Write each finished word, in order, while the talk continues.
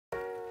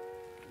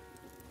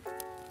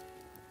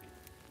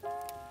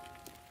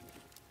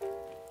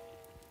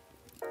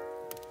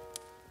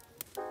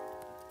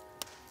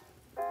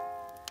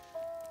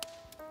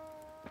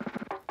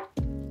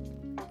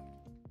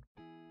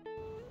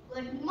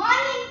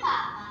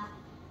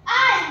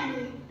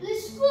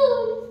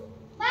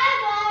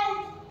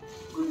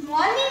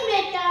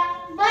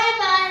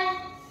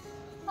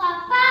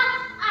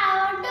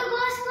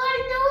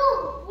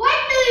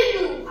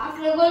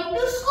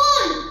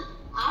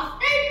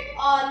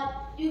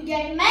you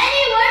get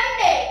married one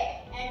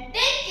day and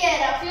take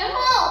care of your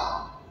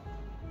home.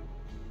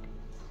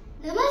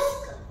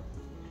 Namaskar.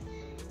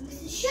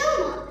 Mrs.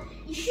 Sharma,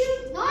 you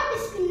should not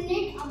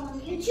discriminate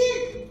among your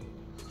children.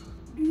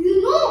 Do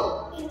you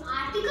know in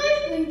Article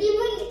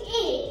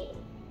 21A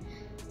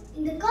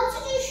in the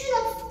Constitution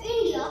of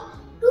India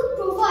to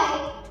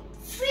provide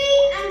free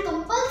and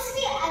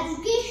compulsory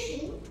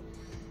education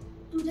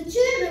to the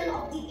children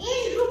of the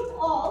age group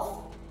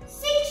of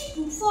 6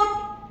 to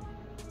 40.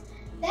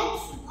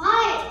 That's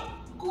why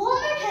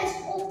government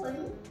has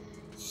opened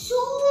so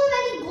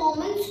many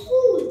government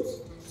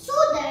schools so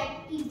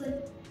that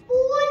even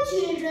poor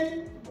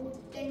children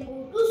can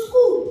go to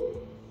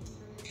school.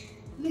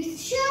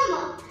 Ms.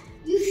 Sharma,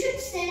 you should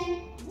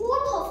send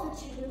both of your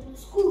children to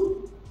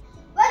school,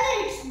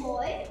 whether it's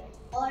boy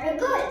or a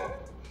girl.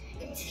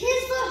 It's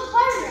his or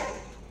her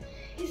right.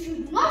 If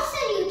you do not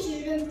send your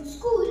children to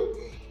school,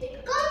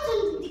 it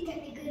comes into the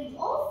category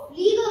of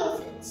legal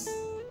offense.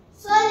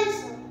 Sorry,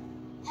 sir.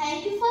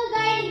 Thank you for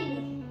guiding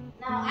me.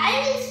 Now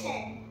I will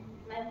send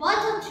my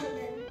both of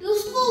children to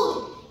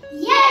school.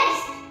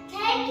 Yes,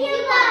 thank you,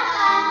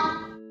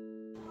 Papa.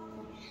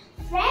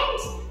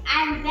 Friends,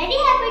 I am very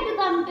happy to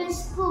come to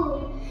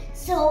school.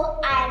 So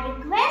I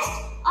request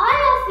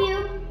all of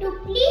you to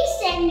please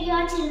send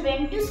your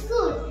children to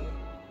school.